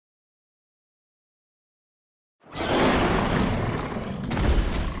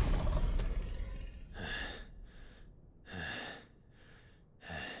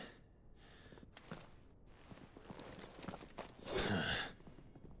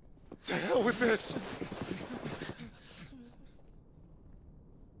To hell with this!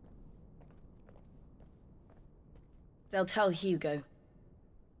 They'll tell Hugo.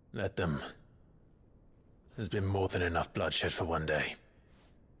 Let them. There's been more than enough bloodshed for one day.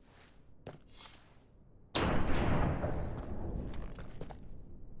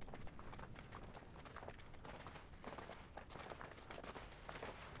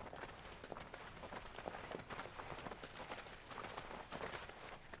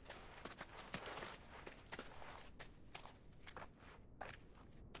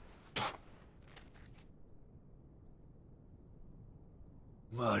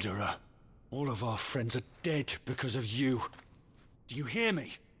 Murderer. All of our friends are dead because of you. Do you hear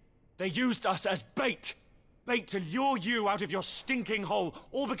me? They used us as bait. Bait to lure you out of your stinking hole,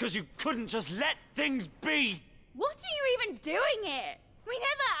 all because you couldn't just let things be. What are you even doing here? We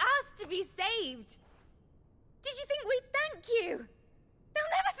never asked to be saved. Did you think we'd thank you?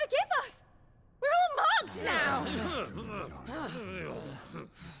 They'll never forgive us. We're all marked now.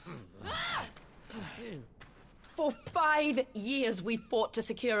 For 5 years we fought to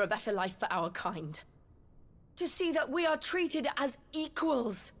secure a better life for our kind. To see that we are treated as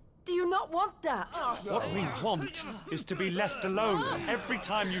equals. Do you not want that? What we want is to be left alone. Every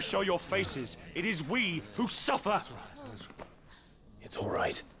time you show your faces, it is we who suffer. It's all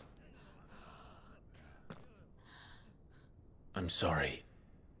right. I'm sorry.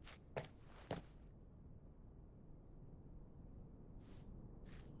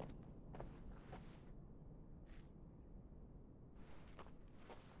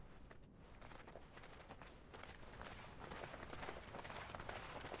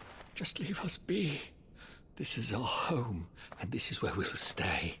 Just leave us be. This is our home, and this is where we'll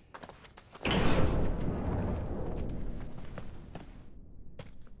stay.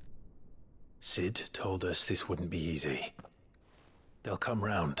 Sid told us this wouldn't be easy. They'll come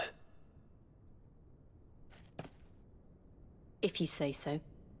round. If you say so.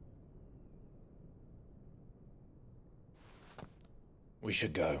 We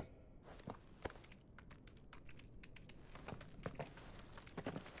should go.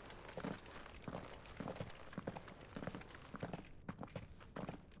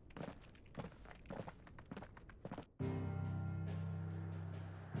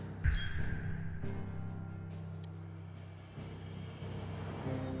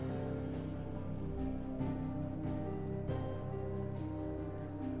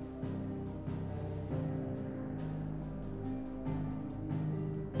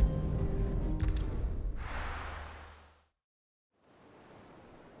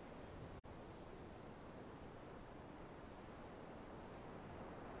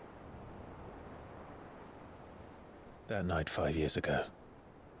 That night 5 years ago,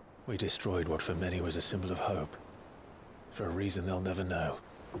 we destroyed what for many was a symbol of hope. For a reason they'll never know.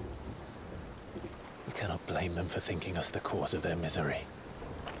 We cannot blame them for thinking us the cause of their misery.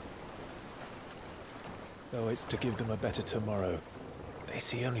 Though it's to give them a better tomorrow, they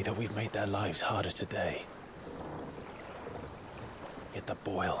see only that we've made their lives harder today. Yet the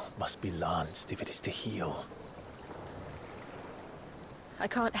boil must be lanced if it is to heal. I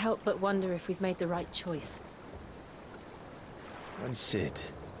can't help but wonder if we've made the right choice. When Sid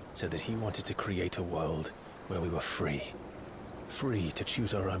said that he wanted to create a world where we were free. Free to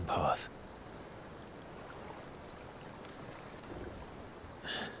choose our own path.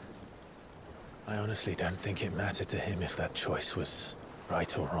 I honestly don't think it mattered to him if that choice was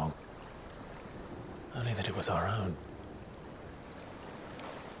right or wrong. Only that it was our own.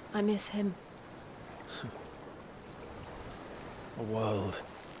 I miss him. A world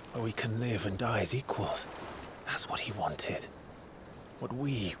where we can live and die as equals. That's what he wanted. What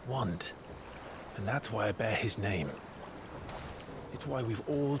we want. And that's why I bear his name. It's why we've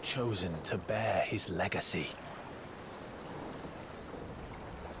all chosen to bear his legacy.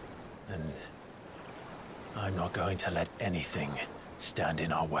 And I'm not going to let anything stand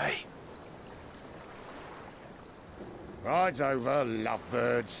in our way. Ride's over,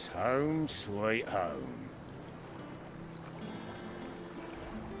 lovebirds. Home sweet home.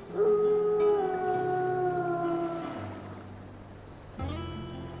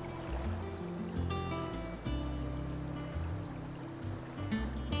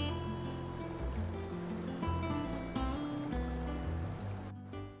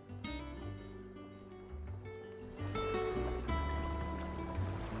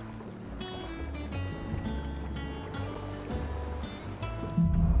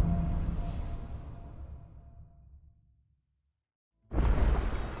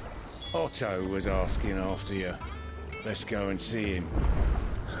 Otto was asking after you. Let's go and see him.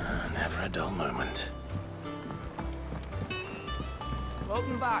 Never a dull moment.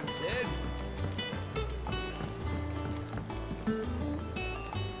 Welcome back, Sid.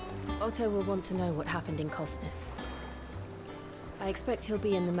 Otto will want to know what happened in Cosnus. I expect he'll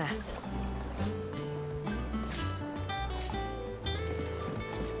be in the mess.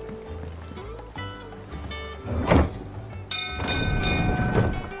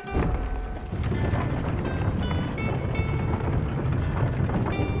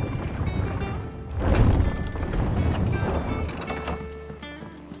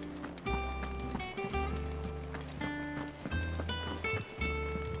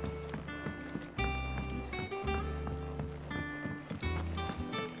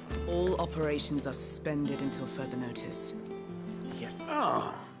 All operations are suspended until further notice.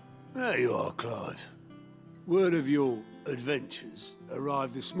 Ah, there you are, Clive. Word of your adventures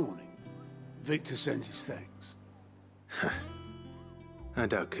arrived this morning. Victor sent his thanks. I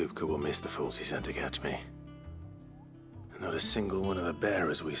doubt Kupka will miss the fools he sent to catch me. Not a single one of the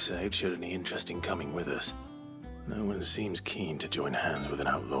bearers we saved showed any interest in coming with us. No one seems keen to join hands with an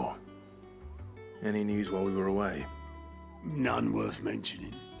outlaw. Any news while we were away? None worth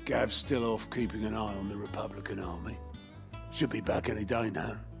mentioning. Gav's still off keeping an eye on the Republican army. Should be back any day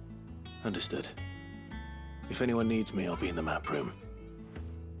now. Understood. If anyone needs me, I'll be in the map room.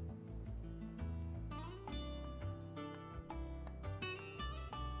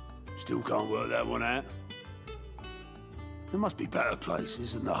 Still can't work that one out. There must be better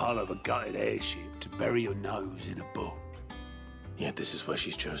places than the hull of a gutted airship to bury your nose in a book. Yet this is where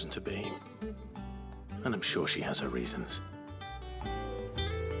she's chosen to be. And I'm sure she has her reasons.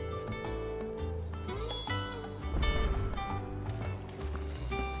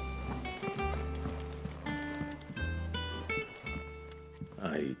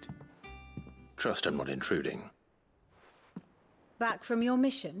 I'd trust I'm not intruding. Back from your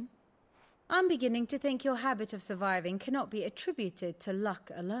mission? I'm beginning to think your habit of surviving cannot be attributed to luck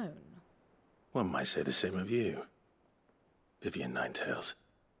alone. One might say the same of you, Vivian Ninetails.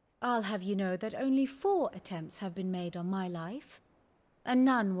 I'll have you know that only 4 attempts have been made on my life, and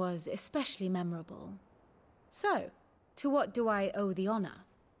none was especially memorable. So, to what do I owe the honor?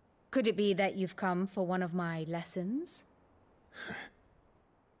 Could it be that you've come for one of my lessons?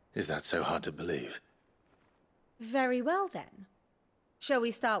 Is that so hard to believe? Very well, then. Shall we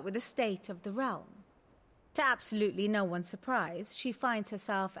start with the state of the realm? To absolutely no one's surprise, she finds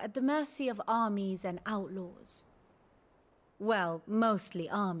herself at the mercy of armies and outlaws. Well, mostly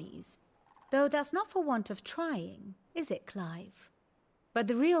armies. Though that's not for want of trying, is it, Clive? But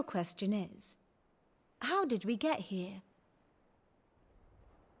the real question is, how did we get here?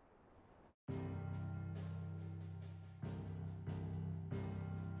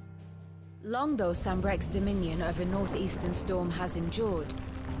 Long though Sambrek's dominion over northeastern Storm has endured,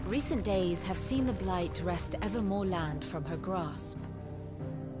 recent days have seen the Blight wrest ever more land from her grasp.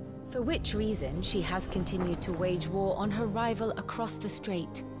 For which reason she has continued to wage war on her rival across the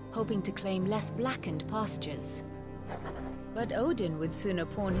strait, hoping to claim less blackened pastures. But Odin would sooner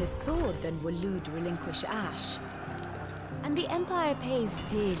pawn his sword than Waloed relinquish Ash. And the Empire pays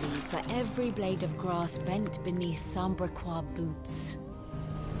dearly for every blade of grass bent beneath Sambrequois boots.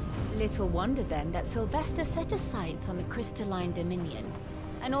 Little wonder then that Sylvester set his sights on the crystalline dominion,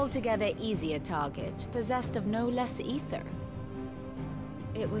 an altogether easier target, possessed of no less ether.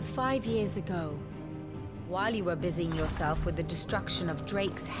 It was 5 years ago, while you were busying yourself with the destruction of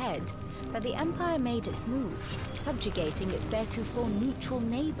Drake's head, that the Empire made its move, subjugating its theretofore neutral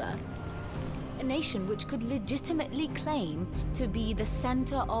neighbor. A nation which could legitimately claim to be the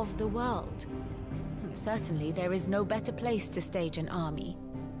center of the world. Certainly, there is no better place to stage an army.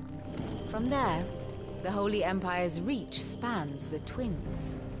 From there, the Holy Empire's reach spans the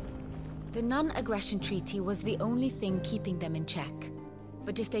Twins. The non-aggression treaty was the only thing keeping them in check.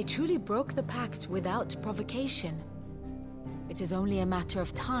 But if they truly broke the pact without provocation, it is only a matter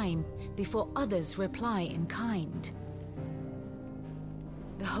of time before others reply in kind.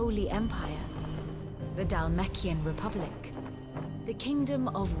 The Holy Empire, the Dhalmekian Republic, the Kingdom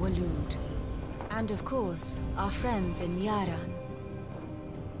of Waloed, and of course, our friends in Yaran.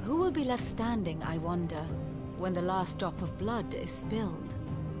 Who will be left standing, I wonder, when the last drop of blood is spilled?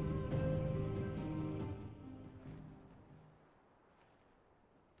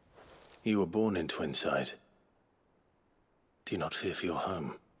 You were born in Twinside. Do you not fear for your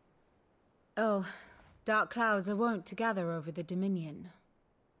home? Oh, dark clouds are wont to gather over the Dominion.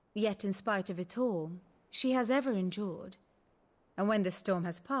 Yet in spite of it all, she has ever endured. And when the storm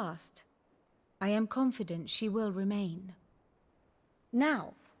has passed, I am confident she will remain.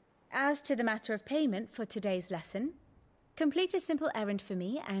 Now, as to the matter of payment for today's lesson, complete a simple errand for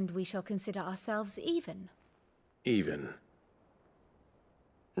me and we shall consider ourselves even. Even?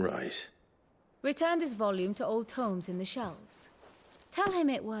 Right. Return this volume to old tomes in the shelves. Tell him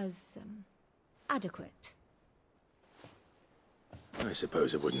it was, adequate. I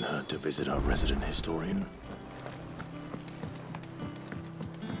suppose it wouldn't hurt to visit our resident historian.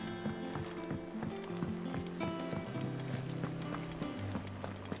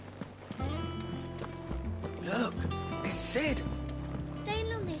 Look, it's Sid. Staying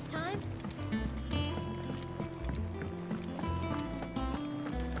long this time?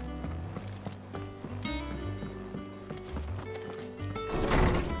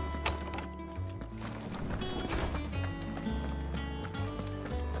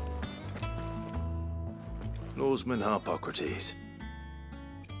 Lawsman Harpocrates.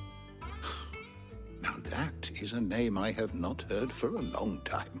 Now that is a name I have not heard for a long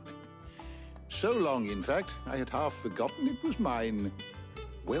time. So long, in fact, I had half forgotten it was mine.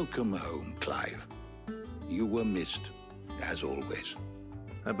 Welcome home, Clive. You were missed, as always.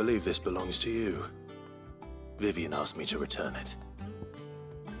 I believe this belongs to you. Vivian asked me to return it.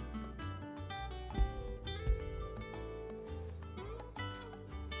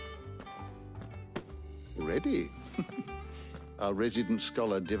 Ready? Our resident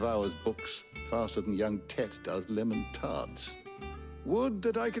scholar devours books faster than young Tet does lemon tarts. Would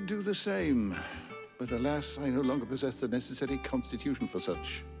that I could do the same. But alas, I no longer possess the necessary constitution for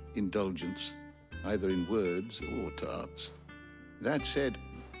such indulgence, either in words or tarts. That said,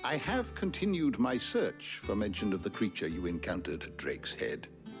 I have continued my search for mention of the creature you encountered at Drake's Head.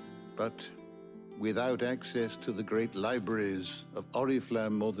 But without access to the great libraries of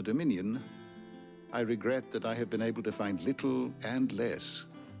Oriflamme or the Dominion, I regret that I have been able to find little and less.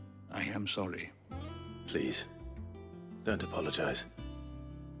 I am sorry. Please, don't apologize.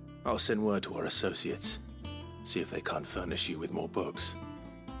 I'll send word to our associates. See if they can't furnish you with more books.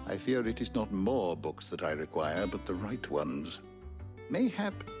 I fear it is not more books that I require, but the right ones.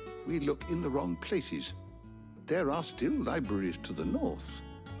 Mayhap we look in the wrong places. There are still libraries to the north.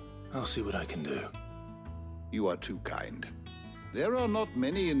 I'll see what I can do. You are too kind. There are not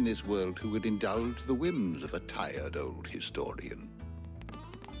many in this world who would indulge the whims of a tired old historian.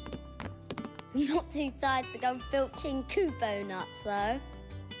 Not too tired to go filching Kupo nuts, though.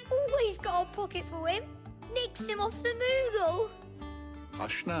 Always got a pocket for him. Nicks him off the Moogle.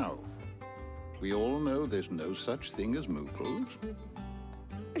 Hush now. We all know there's no such thing as Moogles.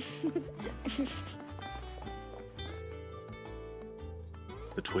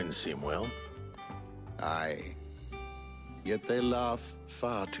 The twins seem well. Aye. Yet they laugh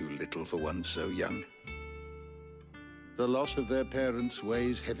far too little for one so young. The loss of their parents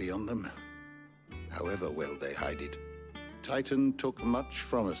weighs heavy on them, however well they hide it. Titan took much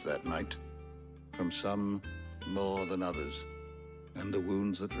from us that night, from some more than others, and the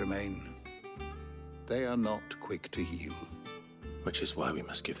wounds that remain, they are not quick to heal. Which is why we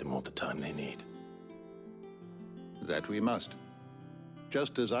must give them all the time they need. That we must.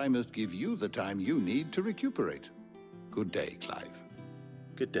 Just as I must give you the time you need to recuperate. Good day, Clive.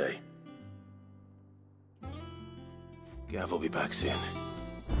 Good day. Gav will be back soon.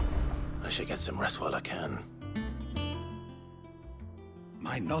 I should get some rest while I can.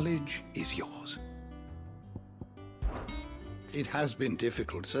 My knowledge is yours. It has been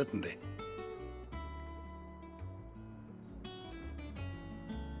difficult, certainly.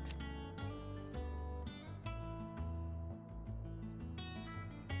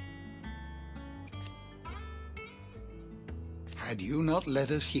 Had you not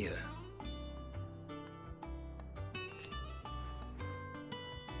let us hear,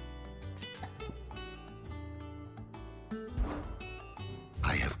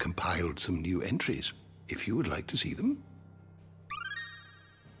 I have compiled some new entries, if you would like to see them.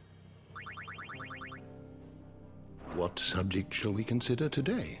 What subject shall we consider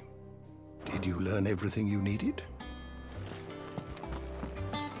today? Did you learn everything you needed?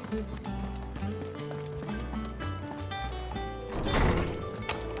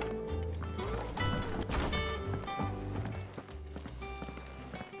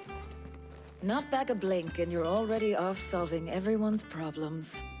 Not back a blink and you're already off solving everyone's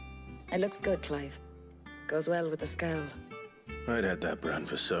problems. It looks good, Clive. Goes well with the scowl. I'd had that brand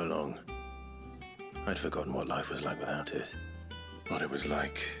for so long. I'd forgotten what life was like without it. What it was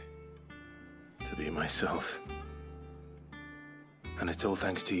like to be myself. And it's all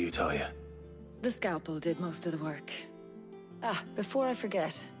thanks to you, Talia. The scalpel did most of the work. Ah, before I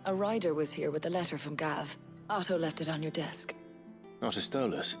forget, a rider was here with a letter from Gav. Otto left it on your desk. Otter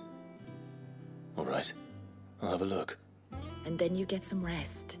stole us. All right, I'll have a look. And then you get some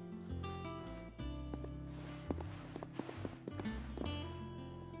rest.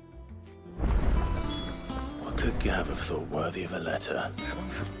 What could Gav have thought worthy of a letter?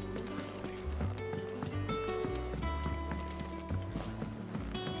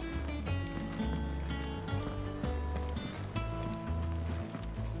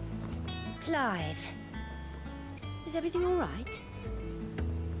 Clive, is everything all right?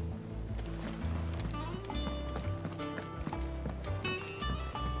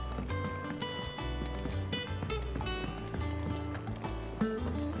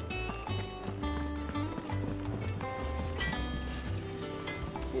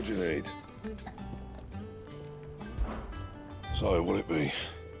 What do you need? So, what'll it be?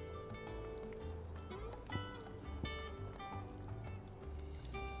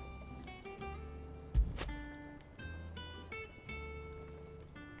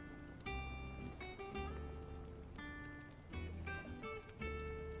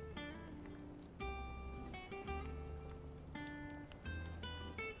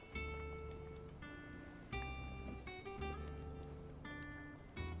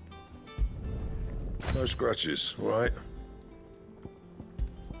 No scratches, all right?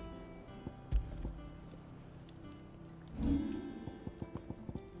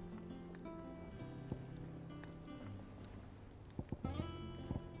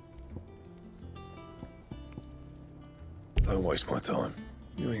 Don't waste my time.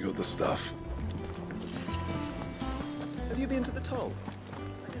 You ain't got the stuff. Have you been to the toll?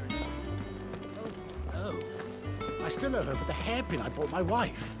 Oh. I still owe her for the hairpin I bought my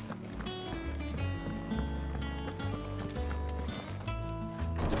wife.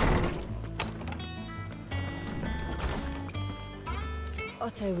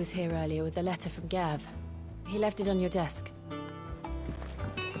 Otto was here earlier with a letter from Gav. He left it on your desk.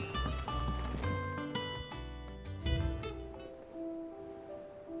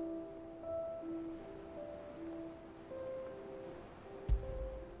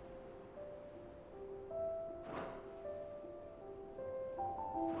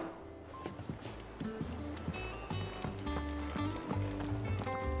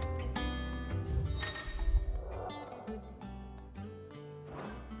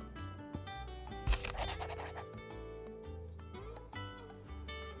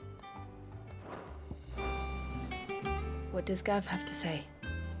 What does Gav have to say?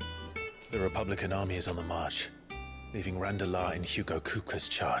 The Republican army is on the march, leaving Randalar in Hugo Kupka's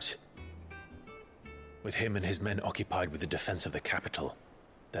charge. With him and his men occupied with the defense of the capital,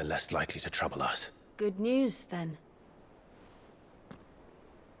 they're less likely to trouble us. Good news, then.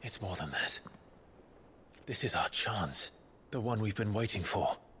 It's more than that. This is our chance. The one we've been waiting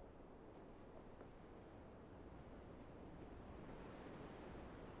for.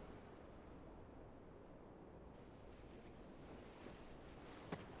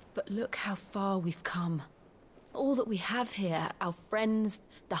 But look how far we've come. All that we have here, our friends,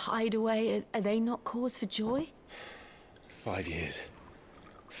 the hideaway, are they not cause for joy? 5 years.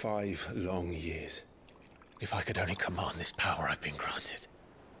 5 long years. If I could only command this power I've been granted,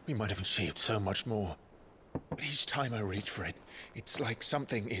 we might have achieved so much more. But each time I reach for it, it's like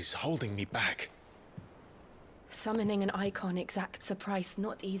something is holding me back. Summoning an icon exacts a price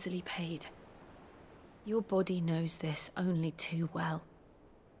not easily paid. Your body knows this only too well.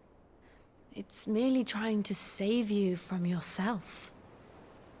 It's merely trying to save you from yourself.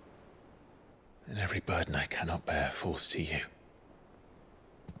 And every burden I cannot bear falls to you.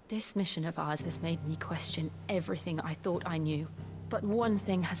 This mission of ours has made me question everything I thought I knew. But one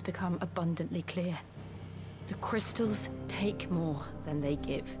thing has become abundantly clear. The crystals take more than they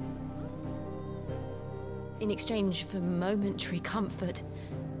give. In exchange for momentary comfort,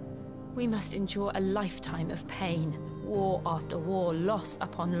 we must endure a lifetime of pain, war after war, loss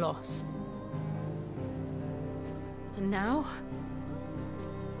upon loss. And now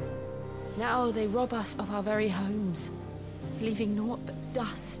they rob us of our very homes, leaving naught but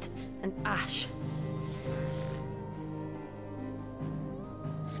dust and ash.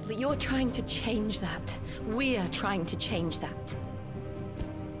 But you're trying to change that. We're trying to change that.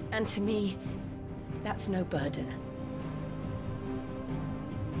 And to me, that's no burden.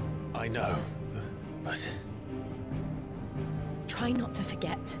 I know, but... Try not to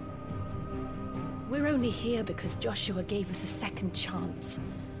forget. We're only here because Joshua gave us a second chance.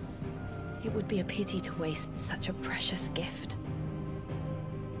 It would be a pity to waste such a precious gift.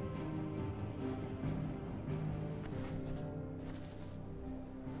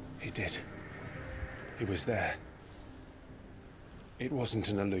 He did. He was there. It wasn't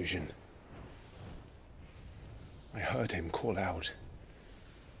an illusion. I heard him call out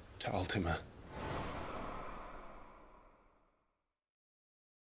to Ultima.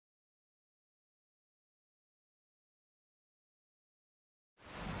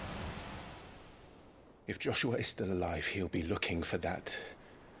 If Joshua is still alive, he'll be looking for that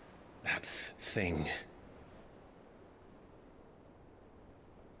thing.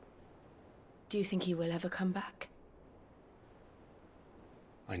 Do you think he will ever come back?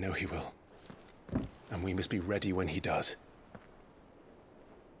 I know he will. And we must be ready when he does.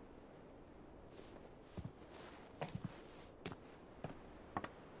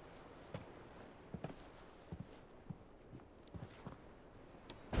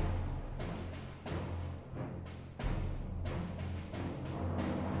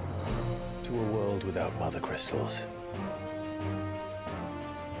 To a world without mother crystals.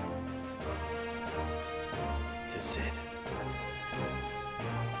 To Sid.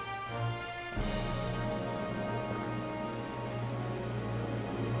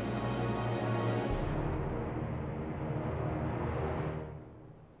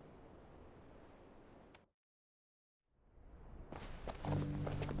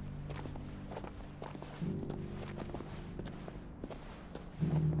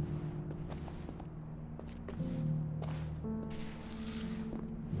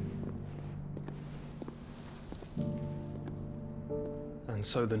 And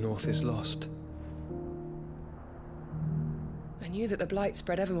so the North is lost. I knew that the blight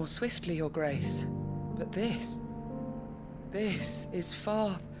spread ever more swiftly, Your Grace. But this is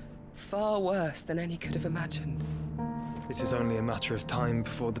far, far worse than any could have imagined. It is only a matter of time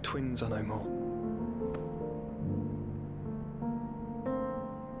before the twins are no more.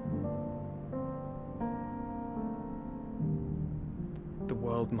 The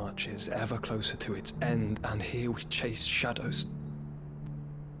world marches ever closer to its end, and here we chase shadows.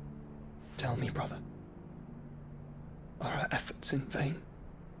 Tell me, brother, are our efforts in vain?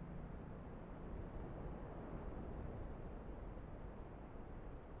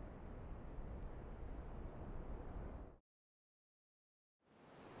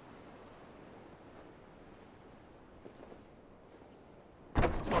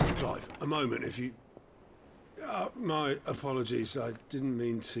 Master Clive, a moment, if you... my apologies, I didn't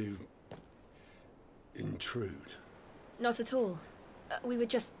mean to... intrude. Not at all. We were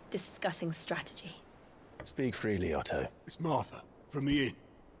just discussing strategy. Speak freely, Otto. It's Martha, from the inn.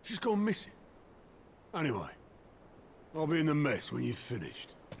 She's gone missing. Anyway, I'll be in the mess when you've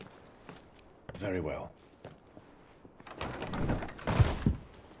finished. Very well.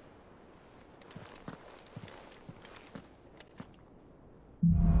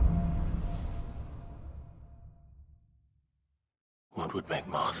 What would make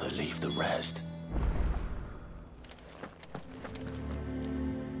Martha leave the rest?